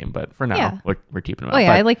by name, but for now, we're keeping them Oh out. yeah,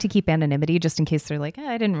 But, I like to keep anonymity just in case they're like,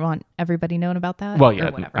 I didn't want everybody knowing about that. well, or yeah,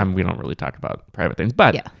 whatever. we don't really talk about private things,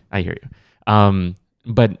 but Yeah. I hear you.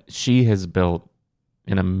 But she has built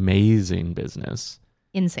an amazing business,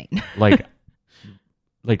 Insane. like,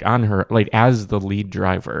 like on her, like as the lead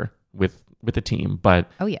driver with the team, but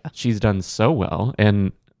Oh yeah. she's done so well,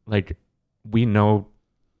 and like we know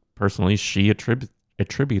personally, she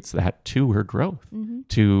attributes that to her growth, Mm-hmm.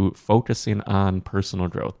 to focusing on personal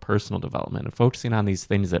growth, personal development, and focusing on these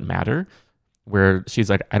things that matter. Where she's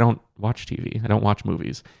like, I don't watch TV, I don't watch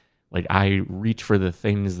movies. Like I reach for the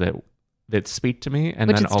things that speak to me, and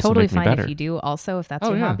Which then is also totally make me fine better. if you do. Also, if that's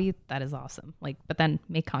Oh, your yeah. hobby, that is awesome. Like, but then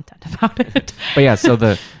make content about it. But yeah,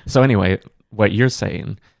 so anyway, what you're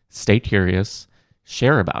saying, stay curious,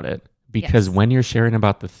 share about it, because Yes. when you're sharing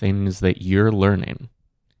about the things that you're learning,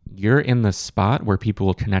 you're in the spot where people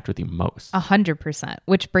will connect with you most. 100%.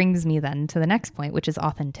 Which brings me then to the next point, which is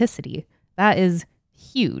authenticity. That is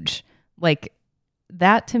huge. Like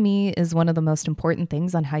that to me is one of the most important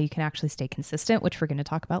things on how you can actually stay consistent, which we're going to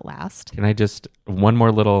talk about last. Can I just, one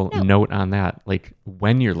more little No. note on that? Like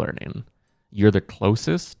when you're learning, you're the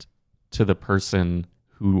closest to the person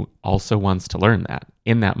who also wants to learn that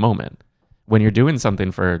in that moment. When you're doing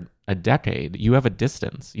something for a decade, you have a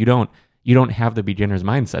distance. You don't have the beginner's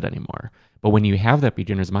mindset anymore. But when you have that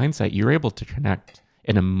beginner's mindset, you're able to connect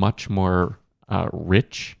in a much more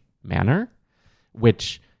rich manner,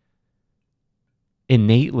 which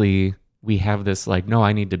innately we have this like, no,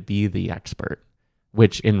 I need to be the expert,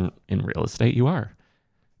 which in real estate you are.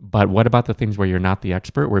 But what about the things where you're not the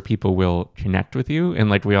expert, where people will connect with you? And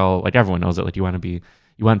like everyone knows it, like you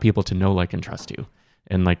want people to know, like, and trust you.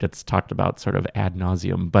 and like it's talked about sort of ad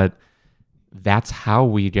nauseum, but that's how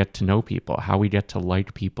we get to know people, how we get to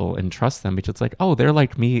like people and trust them, because it's like, oh, they're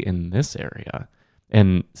like me in this area,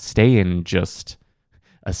 and stay in just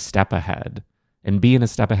a step ahead and being a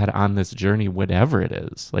step ahead on this journey, whatever it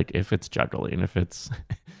is. Like if it's juggling, if it's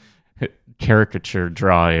caricature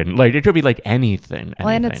drawing, like it could be like anything. Well,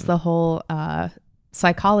 and it's the whole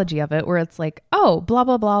psychology of it where it's like, oh, blah,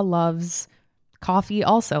 blah, blah loves coffee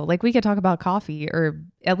also. Like we could talk about coffee, or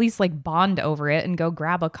at least like bond over it and go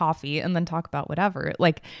grab a coffee and then talk about whatever.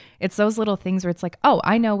 Like it's those little things where it's like, oh,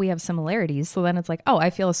 I know we have similarities. So then it's like, oh, I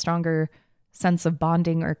feel a stronger sense of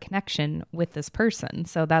bonding or connection with this person.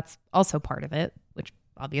 So that's also part of it, which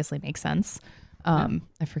obviously makes sense. I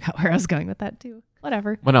forgot where I was going with that too.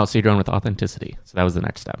 Whatever. Well, no, so you're going with authenticity. So that was the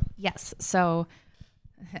next step. Yes. So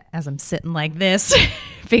as I'm sitting like this,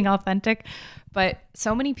 being authentic, but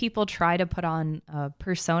so many people try to put on a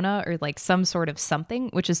persona or like some sort of something,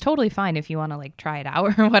 which is totally fine if you want to like try it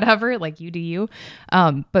out or whatever, like you do you.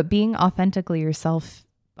 But being authentically yourself,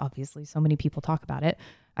 obviously so many people talk about it.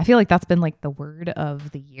 I feel like that's been like the word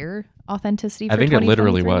of the year, authenticity. For I think it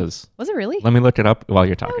literally was. Was it really? Let me look it up while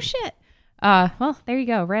you're talking. Oh, shit. Well, there you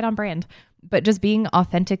go. Right on brand. But just being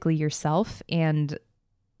authentically yourself and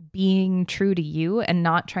being true to you and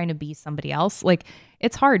not trying to be somebody else. Like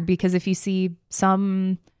it's hard because if you see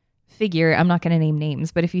some figure, I'm not going to name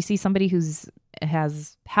names, but if you see somebody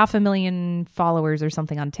has 500,000 followers or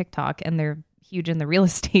something on TikTok and they're huge in the real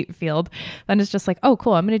estate field, then it's just like, oh,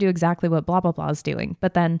 cool, I'm going to do exactly what blah, blah, blah is doing.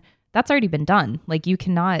 But then that's already been done. Like you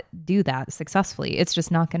cannot do that successfully. It's just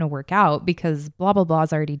not going to work out because blah, blah, blah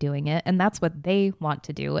is already doing it. And that's what they want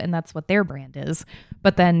to do. And that's what their brand is.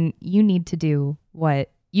 But then you need to do what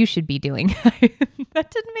you should be doing. That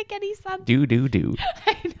didn't make any sense. Do.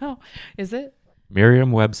 I know. Is it?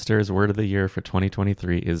 Merriam-Webster's word of the year for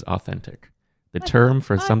 2023 is authentic. The term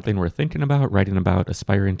for something we're thinking about, writing about,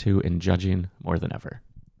 aspiring to, and judging more than ever.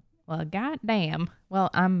 Well, goddamn. Well,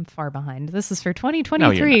 I'm far behind. This is for 2023.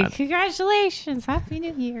 No, you're not. Congratulations. Happy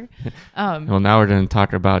New Year. Well, now we're going to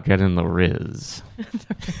talk about getting the Riz.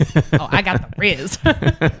 Oh, I got the Riz.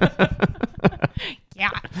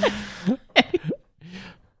 Yeah.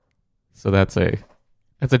 So that's a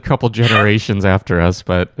couple generations after us,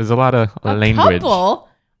 but there's a lot of language. Couple?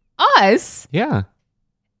 Us? Yeah.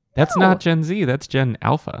 That's No. not Gen Z. That's Gen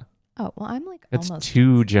Alpha. Oh, well, I'm like It's almost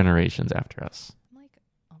 2 generations after us. I'm like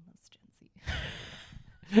almost Gen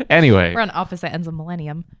Z. Anyway. We're on opposite ends of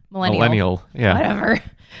millennial. Yeah. Whatever.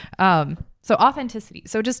 So authenticity.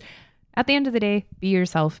 So just at the end of the day, be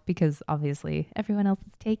yourself because obviously everyone else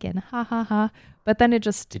is taken. Ha ha ha. But then it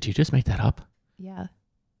just, Did you just make that up? yeah.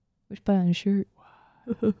 We should put on a shirt.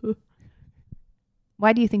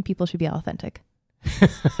 Why do you think people should be authentic?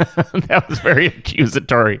 That was very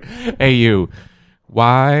accusatory. Hey, you.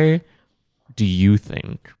 Why do you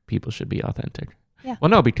think people should be authentic? Yeah. Well,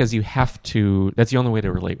 no, because you have to. That's the only way to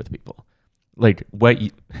relate with people. Like what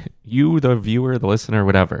you, the viewer, the listener,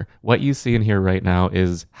 whatever, what you see and hear right now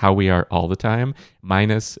is how we are all the time,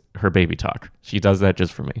 minus her baby talk. She does that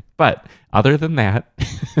just for me. But other than that,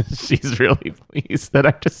 she's really pleased that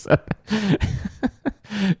I just said that.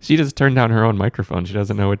 She just turned down her own microphone. She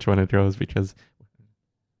doesn't know which one it goes because...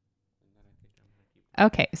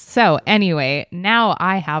 Okay, so anyway, now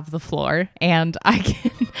I have the floor and I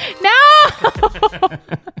can... No!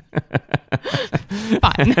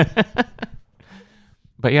 Fine.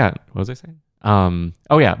 But yeah, what was I saying?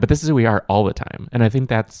 Oh yeah, but this is who we are all the time. And I think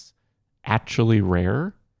that's actually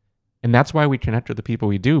rare. And that's why we connect with the people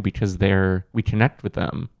we do, because we connect with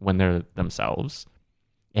them when they're themselves.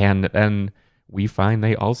 And then we find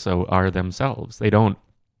they also are themselves. They're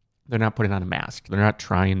not putting on a mask. They're not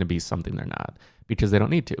trying to be something they're not because they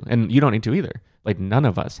don't need to. And you don't need to either. Like none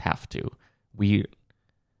of us have to.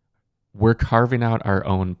 We're carving out our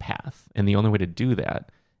own path. And the only way to do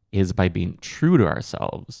that is by being true to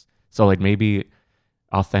ourselves. So like maybe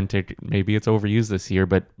authentic, maybe it's overused this year,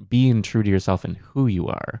 but being true to yourself and who you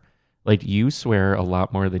are. Like you swear a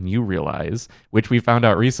lot more than you realize, which we found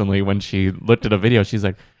out recently when she looked at a video. She's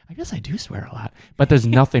like, I guess I do swear a lot, but there's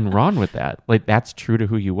nothing wrong with that. Like that's true to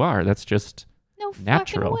who you are. That's just No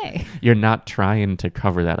natural. fucking way. You're not trying to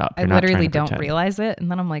cover that up. I You're not literally trying to don't pretend. realize it.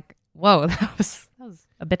 And then I'm like, whoa, that was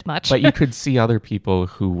a bit much. But you could see other people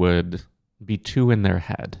who would be too in their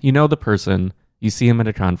head. You know the person, you see them at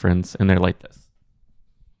a conference and they're like this.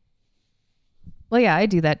 Well, yeah, I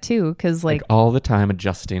do that too. Cause like all the time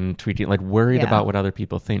adjusting, tweeting, like worried Yeah. about what other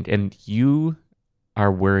people think. And you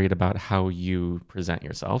are worried about how you present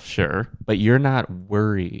yourself, sure. But you're not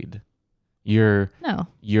worried No.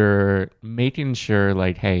 You're making sure,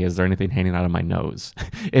 like, hey, is there anything hanging out of my nose?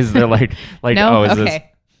 Is there like No? oh, is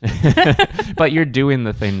Okay. this? But you're doing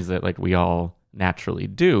the things that like we all naturally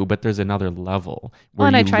do, but there's another level Well, where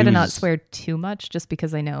and I you try to not lose- swear too much just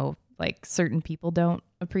because I know like certain people don't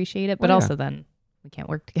appreciate it, but Well, yeah. also then we can't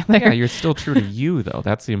work together. Yeah, you're still true to you though.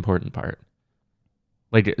 That's the important part.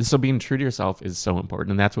 Like, so being true to yourself is so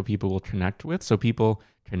important, and that's what people will connect with. So people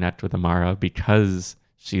connect with Amara because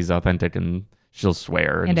she's authentic and she'll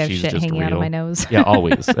swear and, and I have she's shit just hanging real. out of my nose. Yeah,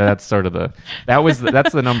 always. That's sort of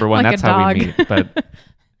that's the number one. Like That's a how we dog. meet. But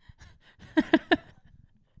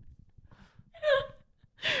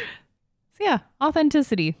So yeah,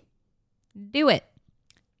 authenticity. Do it.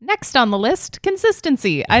 Next on the list,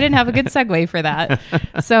 consistency. I didn't have a good segue for that.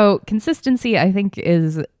 So consistency, I think,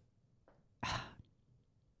 is...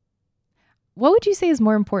 What would you say is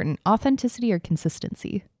more important, authenticity or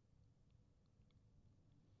consistency?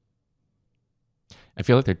 I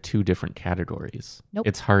feel like they're two different categories. Nope.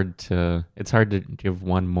 It's hard to give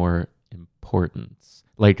one more importance.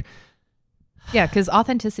 Like, Yeah, because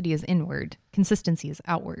authenticity is inward. Consistency is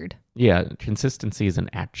outward. yeah, consistency is an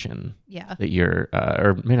action Yeah. that you're,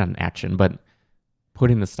 or maybe not an action, but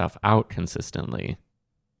putting the stuff out consistently.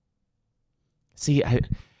 See,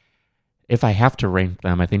 if I have to rank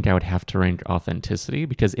them, I think I would have to rank authenticity,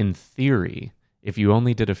 because in theory, if you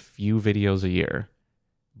only did a few videos a year,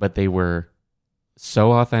 but they were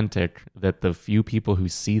so authentic that the few people who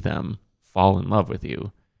see them fall in love with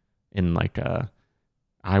you in like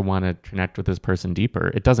I want to connect with this person deeper.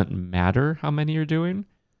 It doesn't matter how many you're doing,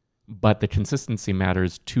 but the consistency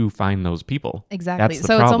matters to find those people. Exactly. That's the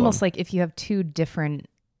So it's problem. almost like if you have two different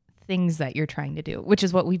things that you're trying to do, which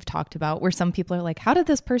is what we've talked about, where some people are like, how did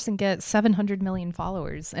this person get 700 million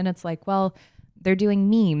followers? And it's like, well, they're doing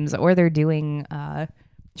memes or they're doing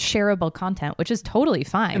shareable content, which is totally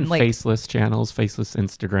fine. And Like faceless channels, faceless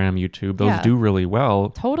Instagram, YouTube, those Yeah. do really well.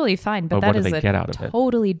 totally fine. But But that what do is they a get out of it?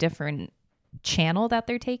 totally different channel that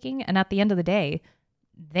they're taking. And at the end of the day,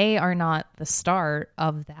 they are not the star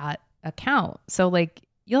of that account. So like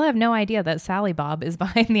you'll have no idea that Sally Bob is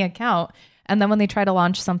behind the account. And then when they try to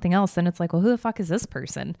launch something else, then it's like, well, who the fuck is this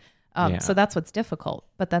person? Yeah. So that's what's difficult.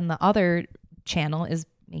 But then the other channel is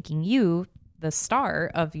making you the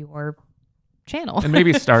star of your channel. And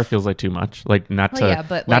maybe star feels like too much. Like not Well, to yeah,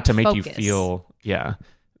 but, not like, to make you focus. feel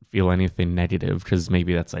anything negative, because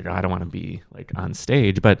maybe that's like, oh, I don't want to be like on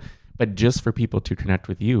stage, but just for people to connect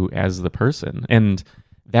with you as the person. And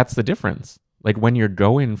that's the difference. Like when you're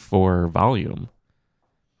going for volume,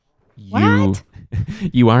 What?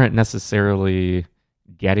 you aren't necessarily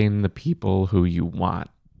getting the people who you want.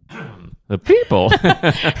 The people.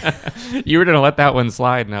 You were going to let that one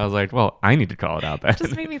slide, and I was like, well, I need to call it out then.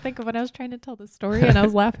 Just made me think of when I was trying to tell the story and I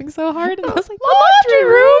was laughing so hard and I was like,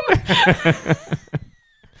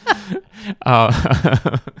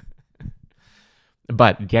 laundry room.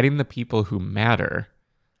 But getting the people who matter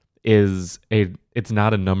it's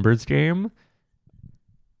not a numbers game.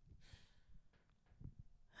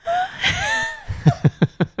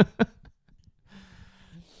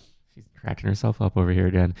 She's cracking herself up over here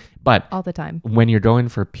again. But All the time. when you're going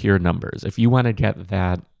for pure numbers, if you want to get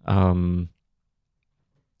that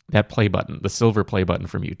that play button, the silver play button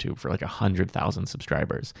from YouTube for like 100,000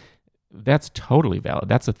 subscribers, that's totally valid.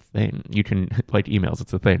 That's a thing. You can, like emails,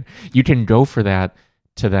 it's a thing. You can go for that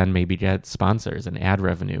to then maybe get sponsors and ad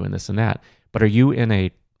revenue and this and that. But are you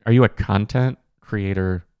a content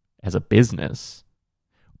creator as a business,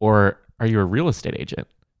 or are you a real estate agent?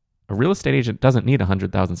 A real estate agent doesn't need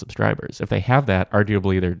 100,000 subscribers. If they have that,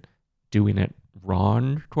 arguably they're doing it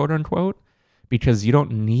wrong, quote unquote, because you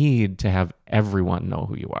don't need to have everyone know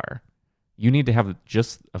who you are. You need to have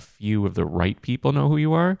just a few of the right people know who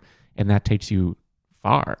you are, and that takes you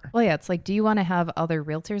far. Well, yeah, it's like, do you want to have other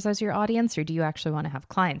realtors as your audience or do you actually want to have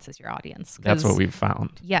clients as your audience? That's 'Cause what we've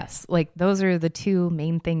found. yes, like those are the two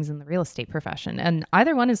main things in the real estate profession. And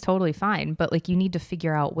either one is totally fine, but like you need to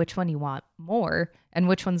figure out which one you want more and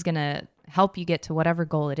which one's going to help you get to whatever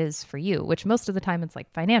goal it is for you, which most of the time it's like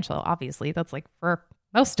financial, obviously. That's like for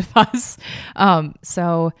most of us.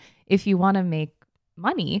 So if you want to make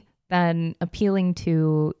money, then appealing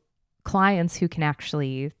to clients who can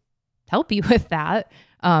actually help you with that,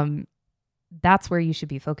 that's where you should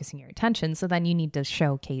be focusing your attention. So then you need to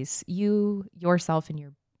showcase you, yourself,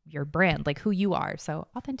 and your brand, like who you are. So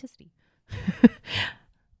authenticity.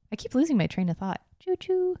 I keep losing my train of thought. Choo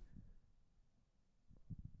choo.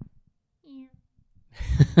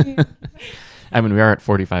 I mean, we are at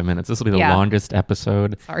 45 minutes. This will be the Yeah. longest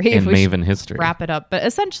episode Sorry in if we should Maven history. wrap it up. But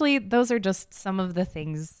essentially, those are just some of the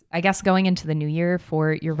things, I guess, going into the new year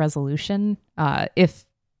for your resolution. If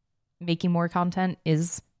making more content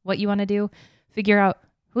is what you want to do. Figure out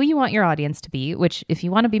who you want your audience to be, which if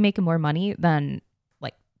you want to be making more money, then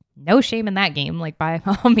like no shame in that game. Like by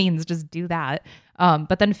all means, just do that.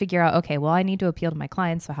 But then figure out, okay, well, I need to appeal to my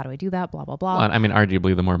clients. So how do I do that? Blah, blah, blah. Well, I mean,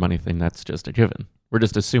 arguably the more money thing, that's just a given. We're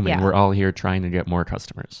just assuming we're all here trying to get more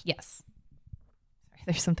customers. Yes. Sorry,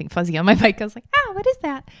 there's something fuzzy on my mic. I was like, what is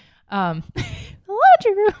that? The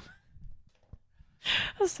laundry room.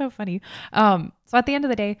 That's so funny. So at the end of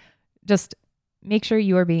the day, just make sure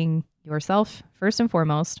you are being yourself first and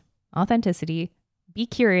foremost. Authenticity. Be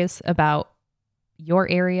curious about your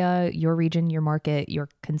area, your region, your market, your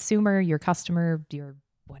consumer, your customer, your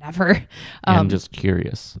whatever. And just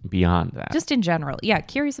curious beyond that. Just in general. Yeah,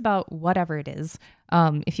 curious about whatever it is.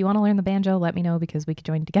 If you want to learn the banjo, let me know because we could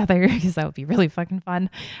join together because that would be really fucking fun.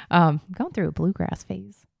 I'm going through a bluegrass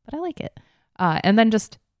phase, but I like it. And then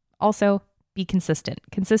just also be consistent.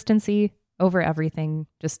 Consistency over everything.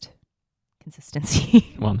 Just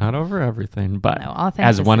consistency. Well, not over everything, but no,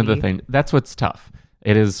 as one of the things, that's what's tough.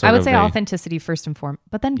 It is. I would say authenticity first and foremost,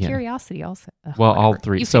 but then curiosity also. Well, whatever. All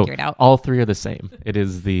three. You figure it out. All three are the same. It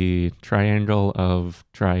is the triangle of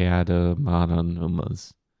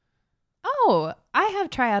triadomonomas. Oh, I have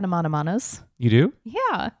triadomonomanas. You do?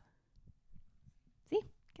 Yeah. See?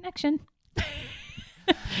 Connection.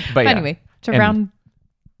 But anyway, to round...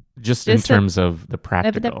 Just in terms of the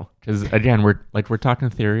practical, because again, we're talking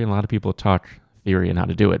theory, and a lot of people talk theory and how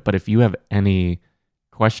to do it. But if you have any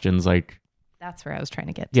questions, like... That's where I was trying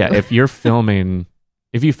to get to. Yeah, if you're filming,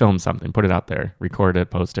 if you film something, put it out there, record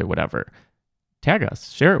it, post it, whatever. Tag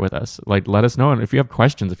us, share it with us. Like, let us know. And if you have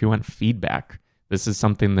questions, if you want feedback, this is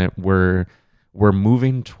something that we're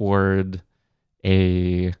moving toward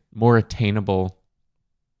a more attainable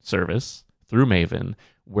service through Maven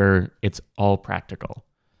where it's all practical.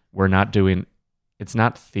 We're not doing, it's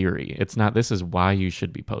not theory. It's not, this is why you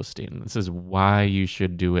should be posting. This is why you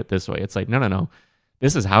should do it this way. It's like, no.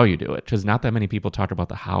 This is how you do it. Because not that many people talk about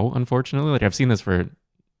the how, unfortunately. Like I've seen this for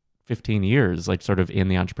 15 years, like sort of in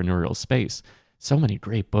the entrepreneurial space. So many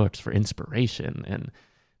great books for inspiration and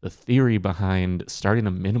the theory behind starting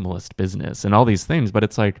a minimalist business and all these things. But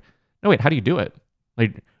it's like, no, wait, how do you do it?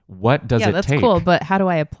 Like, what does it take? Yeah, that's cool. But how do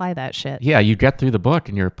I apply that shit? Yeah, you get through the book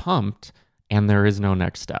and you're pumped and there is no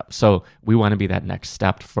next step. So we want to be that next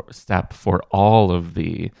step for all of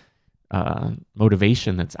the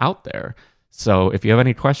motivation that's out there. So if you have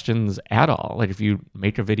any questions at all, like if you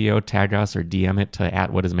make a video, tag us or DM it to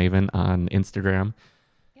 @whatismaven on Instagram.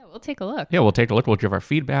 Yeah, we'll take a look. Yeah, we'll take a look. We'll give our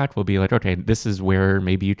feedback. We'll be like, okay, this is where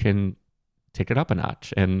maybe you can take it up a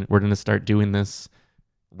notch. And we're going to start doing this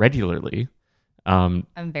regularly. I'm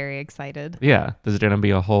very excited. Yeah, there's going to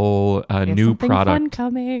be a whole new product. Fun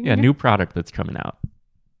coming. Yeah, new product that's coming out.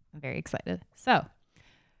 I'm very excited. So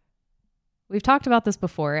we've talked about this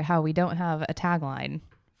before, how we don't have a tagline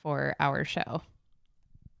for our show.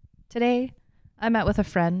 Today, I met with a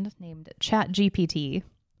friend named ChatGPT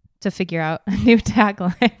to figure out a new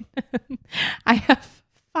tagline. I have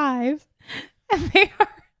 5, and they are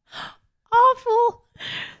awful.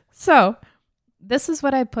 So, this is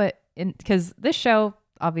what I put in, because this show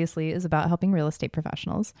obviously is about helping real estate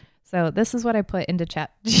professionals. So, this is what I put into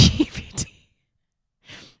ChatGPT.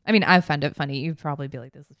 I mean, I found it funny. You'd probably be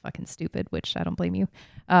like, this is fucking stupid, which I don't blame you.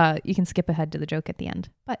 You can skip ahead to the joke at the end.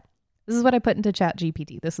 But this is what I put into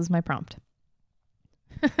ChatGPT. This is my prompt.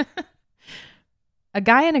 A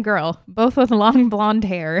guy and a girl, both with long blonde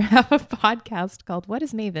hair, have a podcast called What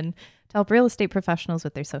is Maven to help real estate professionals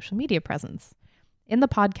with their social media presence. In the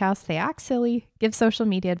podcast, they act silly, give social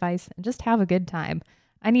media advice, and just have a good time.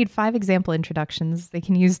 I need 5 example introductions they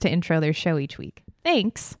can use to intro their show each week.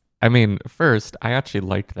 Thanks. I mean, first, I actually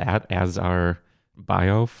liked that as our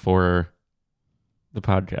bio for the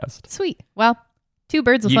podcast. Sweet. Well, 2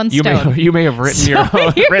 birds with one stone. You may have written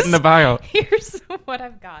written the bio. Here's what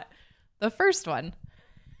I've got. The first one.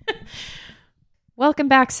 Welcome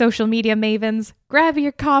back, social media mavens. Grab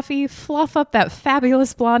your coffee, fluff up that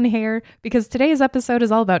fabulous blonde hair, because today's episode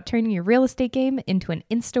is all about turning your real estate game into an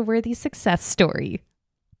Insta-worthy success story.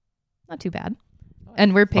 Not too bad.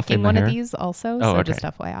 And we're picking one of these also, just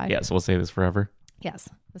FYI. Yes, we'll say this forever. Yes.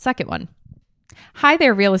 The second one. Hi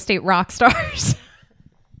there, real estate rock stars.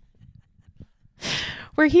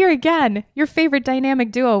 We're here again, your favorite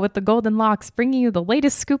dynamic duo with the golden locks, bringing you the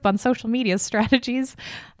latest scoop on social media strategies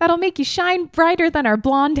that'll make you shine brighter than our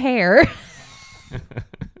blonde hair.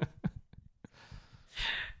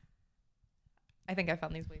 I think I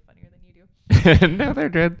found these way funnier than you do. No, they're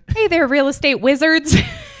good. Hey there, real estate wizards.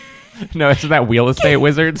 No, isn't that Real Estate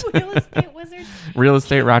Wizards? Real estate wizards. Real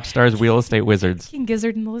estate rock stars, real estate wizards. King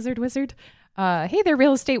Gizzard and the Lizard Wizard. Hey there,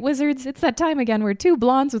 real estate wizards. It's that time again where two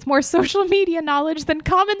blondes with more social media knowledge than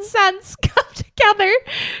common sense come together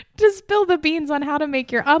to spill the beans on how to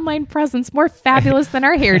make your online presence more fabulous than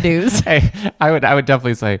our hairdos. Hey, I would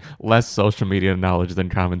definitely say less social media knowledge than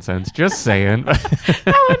common sense. Just saying. That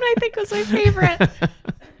one I think was my favorite.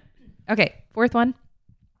 Okay, fourth one.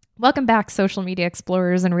 Welcome back, social media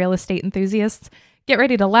explorers and real estate enthusiasts. Get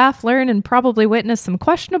ready to laugh, learn, and probably witness some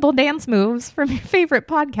questionable dance moves from your favorite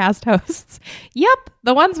podcast hosts. Yep,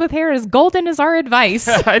 the ones with hair as golden as our advice.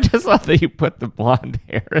 I just love that you put the blonde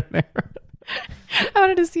hair in there. I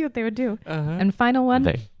wanted to see what they would do. And final one.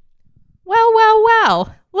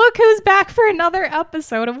 Well. Look who's back for another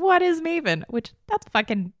episode of What is Maven, which that's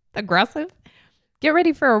fucking aggressive. Get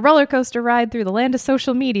ready for a roller coaster ride through the land of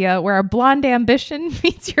social media where our blonde ambition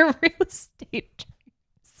meets your real estate dreams.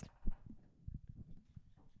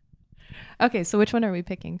 Okay, so which one are we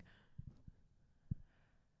picking?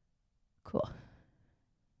 Cool.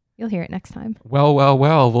 You'll hear it next time. Well.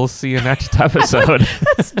 We'll see you next episode.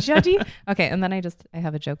 That's judgy. Okay, and then I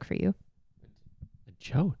have a joke for you. A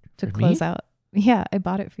joke? To For close me? out. Yeah, I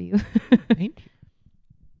bought it for you. Thank you.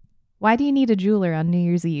 Why do you need a jeweler on New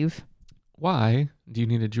Year's Eve? Why do you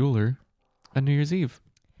need a jeweler on New Year's Eve?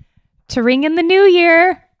 To ring in the new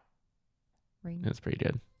year. Ring. That's pretty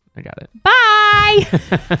good. I got it. Bye!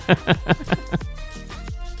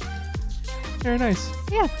 Very nice.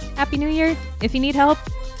 Yeah, Happy New Year. If you need help,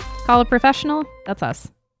 call a professional. That's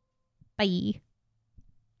us. Bye.